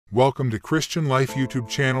Welcome to Christian Life YouTube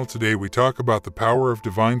channel. Today we talk about the power of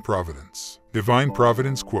divine providence. Divine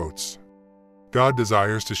providence quotes, God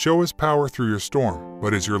desires to show his power through your storm,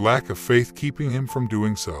 but is your lack of faith keeping him from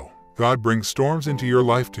doing so? God brings storms into your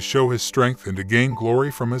life to show his strength and to gain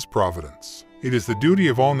glory from his providence. It is the duty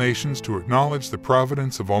of all nations to acknowledge the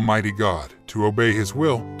providence of Almighty God, to obey his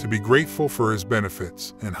will, to be grateful for his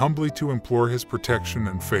benefits, and humbly to implore his protection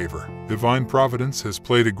and favor. Divine providence has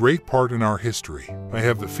played a great part in our history. I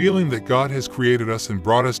have the feeling that God has created us and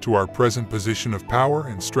brought us to our present position of power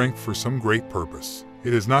and strength for some great purpose.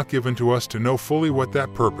 It is not given to us to know fully what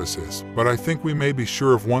that purpose is, but I think we may be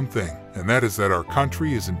sure of one thing, and that is that our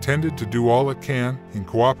country is intended to do all it can in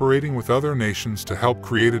cooperating with other nations to help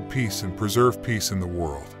create peace and preserve peace in the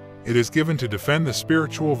world. It is given to defend the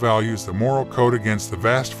spiritual values, the moral code against the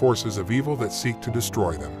vast forces of evil that seek to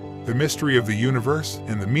destroy them. The mystery of the universe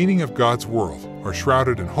and the meaning of God's world are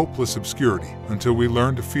shrouded in hopeless obscurity until we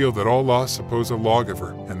learn to feel that all laws suppose a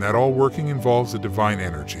lawgiver and that all working involves a divine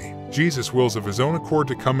energy. Jesus wills of his own accord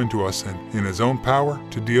to come into us and, in his own power,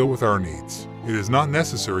 to deal with our needs. It is not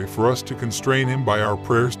necessary for us to constrain him by our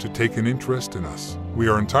prayers to take an interest in us. We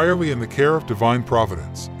are entirely in the care of divine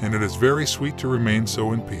providence, and it is very sweet to remain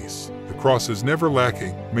so in peace. The cross is never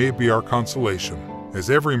lacking, may it be our consolation. As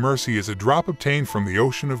every mercy is a drop obtained from the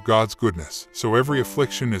ocean of God's goodness, so every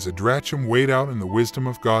affliction is a drachm weighed out in the wisdom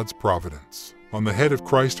of God's providence. On the head of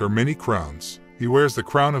Christ are many crowns. He wears the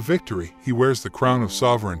crown of victory, he wears the crown of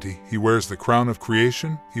sovereignty, he wears the crown of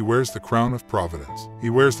creation, he wears the crown of providence. He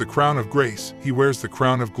wears the crown of grace, he wears the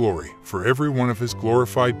crown of glory, for every one of his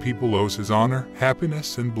glorified people owes his honor,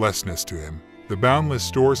 happiness, and blessedness to him. The boundless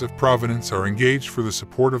stores of providence are engaged for the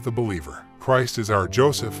support of the believer. Christ is our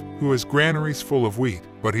Joseph, who has granaries full of wheat,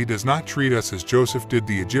 but he does not treat us as Joseph did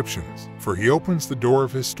the Egyptians, for he opens the door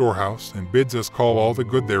of his storehouse and bids us call all the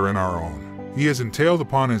good therein our own. He has entailed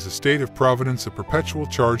upon his estate of providence a perpetual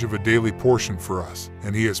charge of a daily portion for us,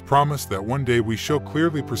 and he has promised that one day we shall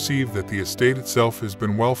clearly perceive that the estate itself has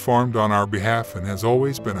been well farmed on our behalf and has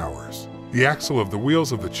always been ours. The axle of the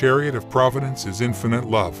wheels of the chariot of providence is infinite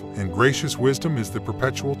love, and gracious wisdom is the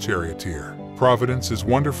perpetual charioteer. Providence is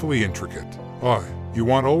wonderfully intricate. You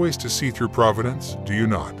want always to see through providence, do you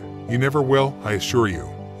not? You never will, I assure you.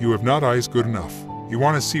 You have not eyes good enough. You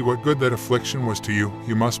want to see what good that affliction was to you,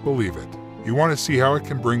 you must believe it. You want to see how it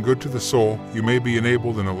can bring good to the soul, you may be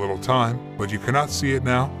enabled in a little time, but you cannot see it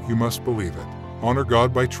now, you must believe it. Honor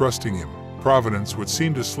God by trusting him. Providence would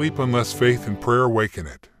seem to sleep unless faith and prayer awaken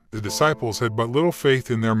it. The disciples had but little faith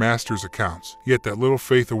in their master's accounts, yet that little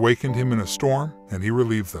faith awakened him in a storm, and he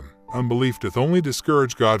relieved them. Unbelief doth only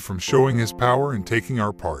discourage God from showing his power and taking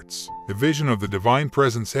our parts. The vision of the divine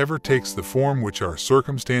presence ever takes the form which our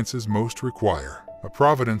circumstances most require. A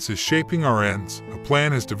providence is shaping our ends, a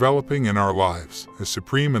plan is developing in our lives, a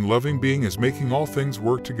supreme and loving being is making all things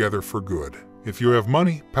work together for good. If you have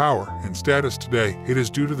money, power, and status today, it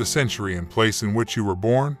is due to the century and place in which you were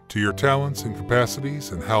born, to your talents and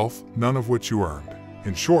capacities and health, none of which you earned.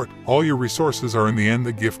 In short, all your resources are in the end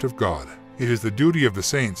the gift of God. It is the duty of the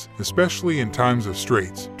saints, especially in times of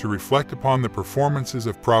straits, to reflect upon the performances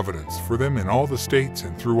of providence for them in all the states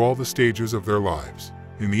and through all the stages of their lives.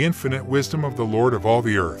 In the infinite wisdom of the Lord of all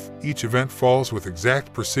the earth, each event falls with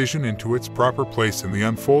exact precision into its proper place in the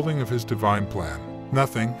unfolding of his divine plan.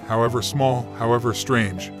 Nothing, however small, however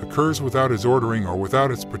strange, occurs without his ordering or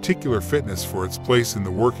without its particular fitness for its place in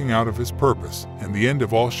the working out of his purpose, and the end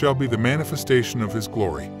of all shall be the manifestation of his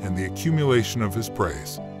glory and the accumulation of his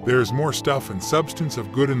praise. There is more stuff and substance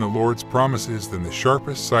of good in the Lord's promises than the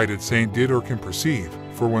sharpest-sighted saint did or can perceive,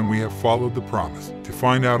 for when we have followed the promise, to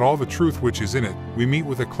find out all the truth which is in it, we meet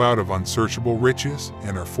with a cloud of unsearchable riches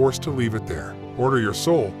and are forced to leave it there. Order your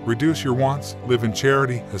soul, reduce your wants, live in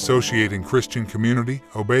charity, associate in Christian community,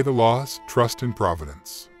 obey the laws, trust in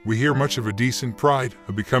providence. We hear much of a decent pride,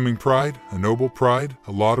 a becoming pride, a noble pride,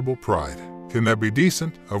 a laudable pride. Can that be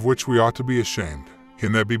decent, of which we ought to be ashamed?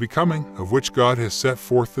 Can that be becoming, of which God has set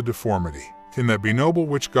forth the deformity? Can that be noble,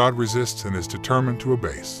 which God resists and is determined to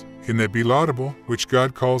abase? Can that be laudable, which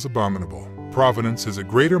God calls abominable? Providence is a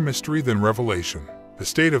greater mystery than revelation. The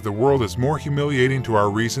state of the world is more humiliating to our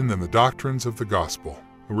reason than the doctrines of the gospel.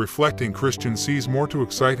 A reflecting Christian sees more to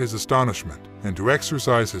excite his astonishment and to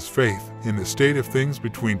exercise his faith in the state of things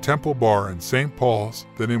between Temple Bar and St. Paul's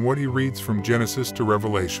than in what he reads from Genesis to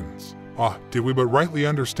Revelations. Did we but rightly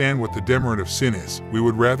understand what the demerit of sin is, we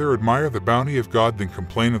would rather admire the bounty of God than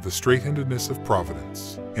complain of the straighthandedness of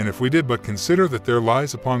providence. And if we did but consider that there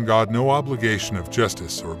lies upon God no obligation of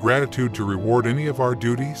justice or gratitude to reward any of our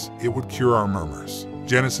duties, it would cure our murmurs.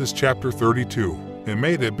 Genesis chapter 32. And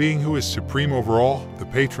may that being who is supreme over all, the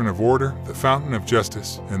patron of order, the fountain of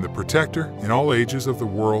justice, and the protector, in all ages of the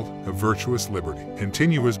world, of virtuous liberty,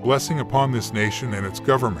 continue his blessing upon this nation and its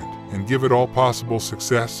government, and give it all possible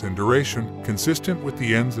success and duration, consistent with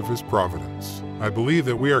the ends of his providence. I believe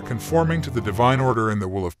that we are conforming to the divine order and the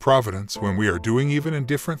will of providence when we are doing even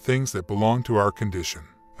indifferent things that belong to our condition.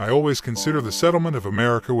 I always consider the settlement of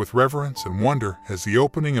America with reverence and wonder as the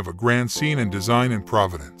opening of a grand scene in design and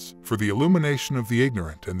providence, for the illumination of the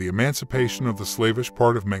ignorant and the emancipation of the slavish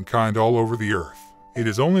part of mankind all over the earth. It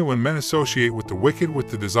is only when men associate with the wicked with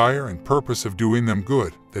the desire and purpose of doing them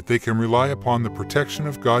good that they can rely upon the protection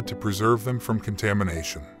of God to preserve them from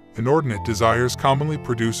contamination. Inordinate desires commonly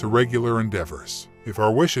produce irregular endeavors. If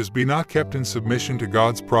our wishes be not kept in submission to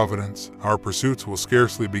God's providence, our pursuits will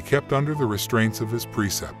scarcely be kept under the restraints of his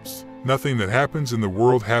precepts. Nothing that happens in the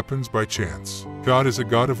world happens by chance. God is a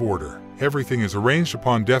God of order. Everything is arranged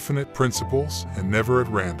upon definite principles and never at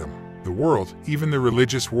random. The world, even the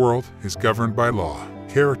religious world, is governed by law.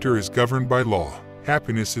 Character is governed by law.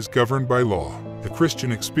 Happiness is governed by law. The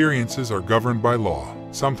Christian experiences are governed by law.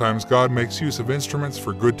 Sometimes God makes use of instruments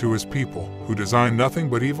for good to his people, who design nothing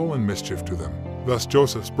but evil and mischief to them. Thus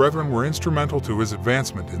Joseph's brethren were instrumental to his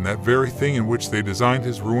advancement in that very thing in which they designed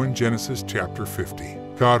his ruin. Genesis chapter 50.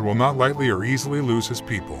 God will not lightly or easily lose his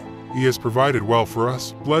people. He has provided well for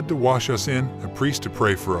us, blood to wash us in, a priest to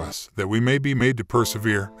pray for us, that we may be made to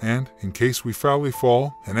persevere, and, in case we foully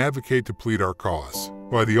fall, an advocate to plead our cause.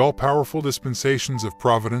 By the all-powerful dispensations of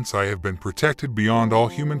providence I have been protected beyond all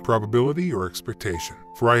human probability or expectation.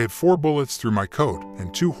 For I had 4 bullets through my coat,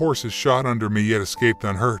 and 2 horses shot under me yet escaped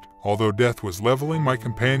unhurt, although death was leveling my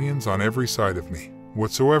companions on every side of me.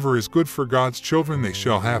 Whatsoever is good for God's children they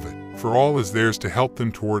shall have it, for all is theirs to help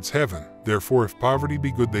them towards heaven. Therefore if poverty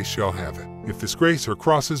be good they shall have it. If disgrace or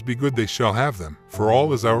crosses be good they shall have them, for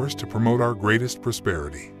all is ours to promote our greatest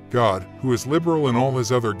prosperity. God, who is liberal in all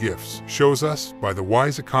his other gifts, shows us, by the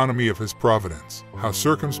wise economy of his providence, how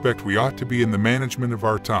circumspect we ought to be in the management of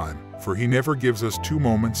our time, for he never gives us 2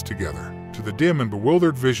 moments together. To the dim and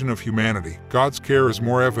bewildered vision of humanity, God's care is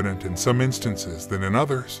more evident in some instances than in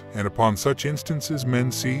others, and upon such instances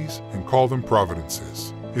men seize and call them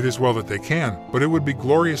providences. It is well that they can, but it would be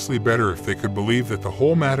gloriously better if they could believe that the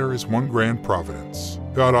whole matter is one grand providence.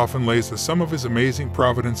 God often lays the sum of his amazing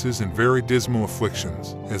providences in very dismal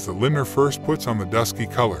afflictions, as the limner first puts on the dusky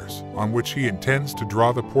colors, on which he intends to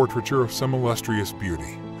draw the portraiture of some illustrious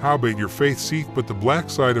beauty. Howbeit your faith seeth but the black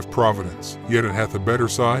side of providence, yet it hath a better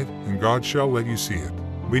side, and God shall let you see it.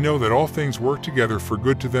 We know that all things work together for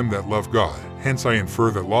good to them that love God. Hence I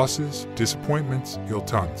infer that losses, disappointments, ill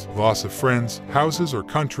tongues, loss of friends, houses, or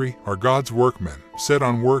country are God's workmen, set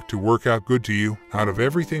on work to work out good to you, out of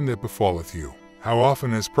everything that befalleth you. How often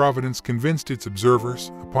has Providence convinced its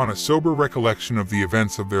observers, upon a sober recollection of the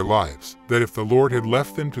events of their lives, that if the Lord had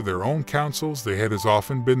left them to their own counsels they had as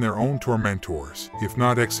often been their own tormentors, if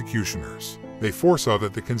not executioners. They foresaw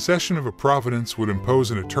that the concession of a providence would impose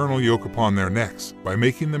an eternal yoke upon their necks, by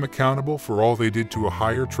making them accountable for all they did to a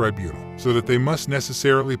higher tribunal, so that they must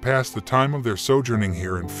necessarily pass the time of their sojourning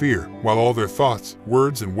here in fear, while all their thoughts,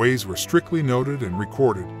 words, and ways were strictly noted and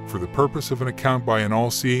recorded, for the purpose of an account by an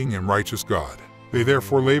all-seeing and righteous God. They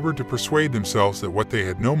therefore labored to persuade themselves that what they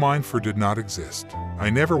had no mind for did not exist. I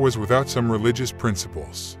never was without some religious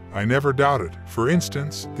principles. I never doubted, for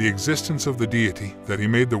instance, the existence of the deity, that he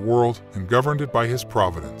made the world and governed it by his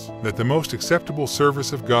providence, that the most acceptable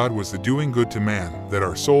service of God was the doing good to man, that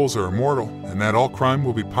our souls are immortal, and that all crime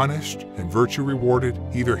will be punished and virtue rewarded,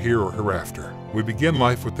 either here or hereafter. We begin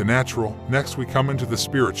life with the natural, next we come into the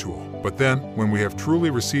spiritual. But then, when we have truly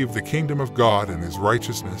received the kingdom of God and his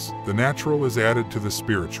righteousness, the natural is added to the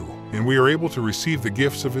spiritual, and we are able to receive the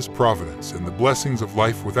gifts of his providence and the blessings of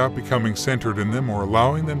life without becoming centered in them or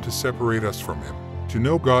allowing them to separate us from him. To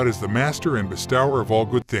know God as the master and bestower of all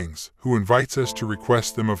good things, who invites us to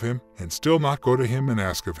request them of him, and still not go to him and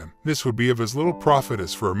ask of him. This would be of as little profit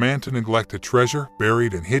as for a man to neglect a treasure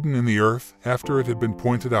buried and hidden in the earth after it had been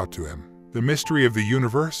pointed out to him. The mystery of the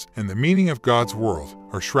universe and the meaning of God's world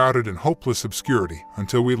are shrouded in hopeless obscurity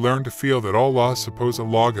until we learn to feel that all laws suppose a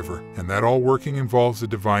lawgiver and that all working involves a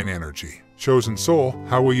divine energy. Chosen soul,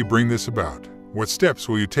 how will you bring this about? What steps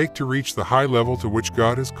will you take to reach the high level to which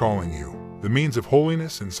God is calling you? The means of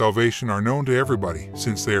holiness and salvation are known to everybody,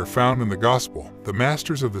 since they are found in the gospel. The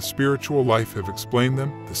masters of the spiritual life have explained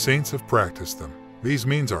them, the saints have practiced them. These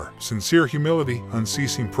means are sincere humility,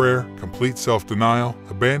 unceasing prayer, complete self-denial,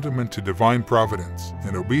 abandonment to divine providence,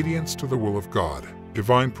 and obedience to the will of God.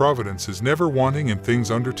 Divine providence is never wanting in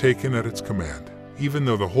things undertaken at its command. Even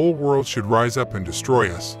though the whole world should rise up and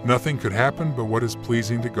destroy us, nothing could happen but what is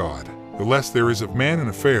pleasing to God. The less there is of man and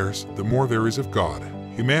affairs, the more there is of God.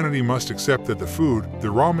 Humanity must accept that the food,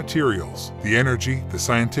 the raw materials, the energy, the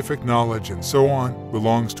scientific knowledge, and so on,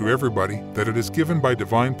 belongs to everybody, that it is given by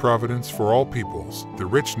divine providence for all peoples, the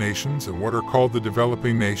rich nations and what are called the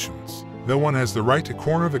developing nations. No one has the right to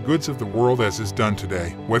corner the goods of the world as is done today,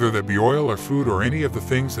 whether that be oil or food or any of the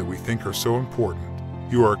things that we think are so important.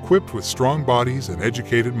 You are equipped with strong bodies and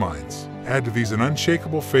educated minds. Add to these an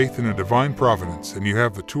unshakable faith in a divine providence, and you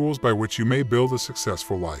have the tools by which you may build a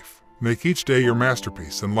successful life. Make each day your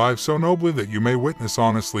masterpiece and live so nobly that you may witness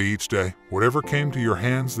honestly each day. Whatever came to your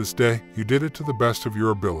hands this day, you did it to the best of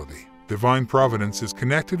your ability. Divine providence is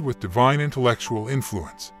connected with divine intellectual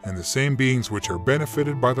influence, and the same beings which are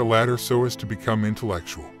benefited by the latter so as to become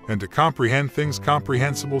intellectual, and to comprehend things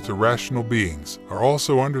comprehensible to rational beings, are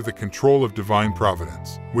also under the control of divine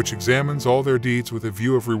providence, which examines all their deeds with a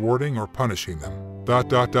view of rewarding or punishing them.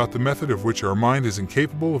 The method of which our mind is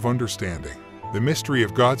incapable of understanding. The mystery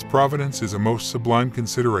of God's providence is a most sublime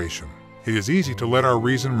consideration. It is easy to let our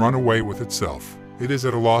reason run away with itself. It is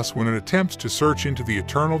at a loss when it attempts to search into the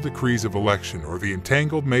eternal decrees of election or the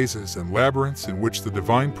entangled mazes and labyrinths in which the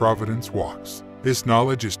divine providence walks. This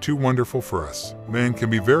knowledge is too wonderful for us. Man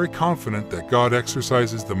can be very confident that God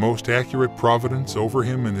exercises the most accurate providence over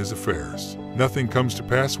him and his affairs. Nothing comes to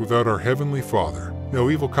pass without our Heavenly Father. No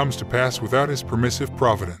evil comes to pass without His permissive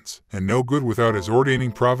providence, and no good without His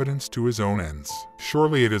ordaining providence to His own ends.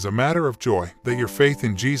 Surely it is a matter of joy that your faith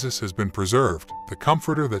in Jesus has been preserved. The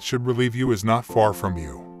Comforter that should relieve you is not far from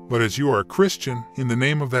you. But as you are a Christian, in the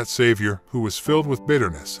name of that Savior, who was filled with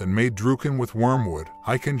bitterness and made drunken with wormwood,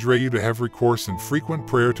 I conjure you to have recourse in frequent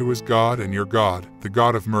prayer to His God and your God, the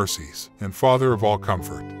God of mercies, and Father of all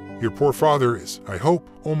comfort. Your poor father is, I hope,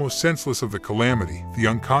 almost senseless of the calamity. The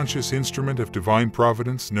unconscious instrument of divine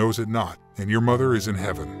providence knows it not, and your mother is in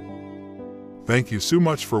heaven. Thank you so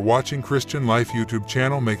much for watching Christian Life YouTube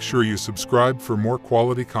channel. Make sure you subscribe for more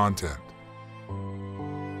quality content.